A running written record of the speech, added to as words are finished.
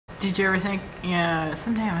Did you ever think, yeah,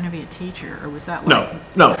 someday I'm going to be a teacher, or was that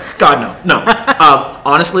like... No, God, no.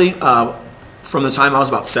 Honestly, from the time I was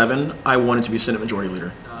about 7, I wanted to be Senate Majority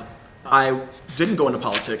Leader. I didn't go into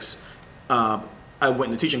politics. I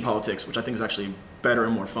went into teaching politics, which I think is actually better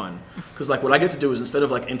and more fun. Because like what I get to do is instead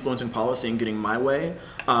of like influencing policy and getting my way,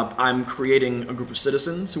 I'm creating a group of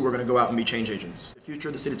citizens who are going to go out and be change agents. The future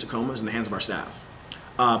of the city of Tacoma is in the hands of our staff.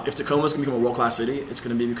 If Tacoma is going to become a world-class city, it's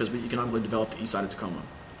going to be because we economically developed the east side of Tacoma.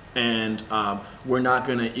 And we're not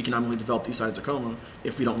going to economically develop the east side of Tacoma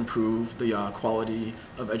if we don't improve the quality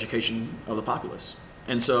of education of the populace.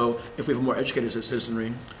 And so if we have a more educated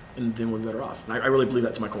citizenry, and then we'll be better off. And I really believe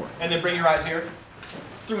that to my core. And then bring your eyes here.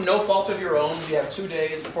 Through no fault of your own, we have 2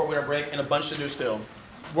 days before winter break and a bunch to do still.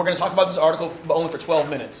 We're going to talk about this article, but only for 12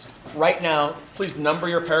 minutes. Right now, please number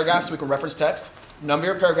your paragraphs so we can reference text. Number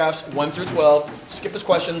your paragraphs 1 through 12. Skip the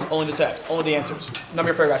questions, only the text, only the answers. Number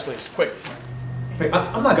your paragraphs, please. Quick. Wait,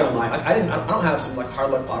 I'm not gonna lie. Like, I don't have some like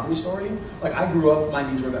hard luck poverty story. Like I grew up, my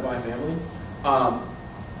needs were met by my family.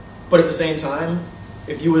 But at the same time,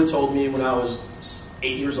 if you would have told me when I was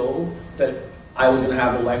 8 years old that I was gonna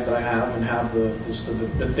have the life that I have and have the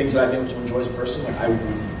things that I've been able to enjoy as a person, like I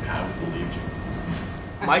wouldn't have believed you.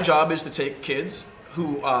 My job is to take kids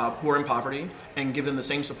who are in poverty and give them the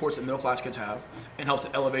same supports that middle class kids have, and help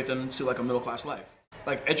to elevate them to like a middle class life.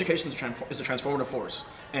 Like education is a transformative force,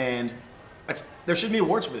 and there should be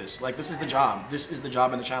awards for this. Like, this is the job. This is the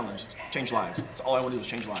job and the challenge. It's change lives. That's all I want to do is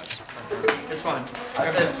change lives. It's fine. I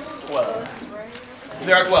said 12.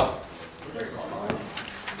 There are 12.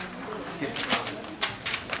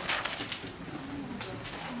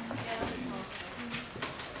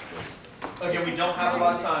 Again, we don't have a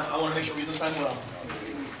lot of time. I want to make sure we use this time well.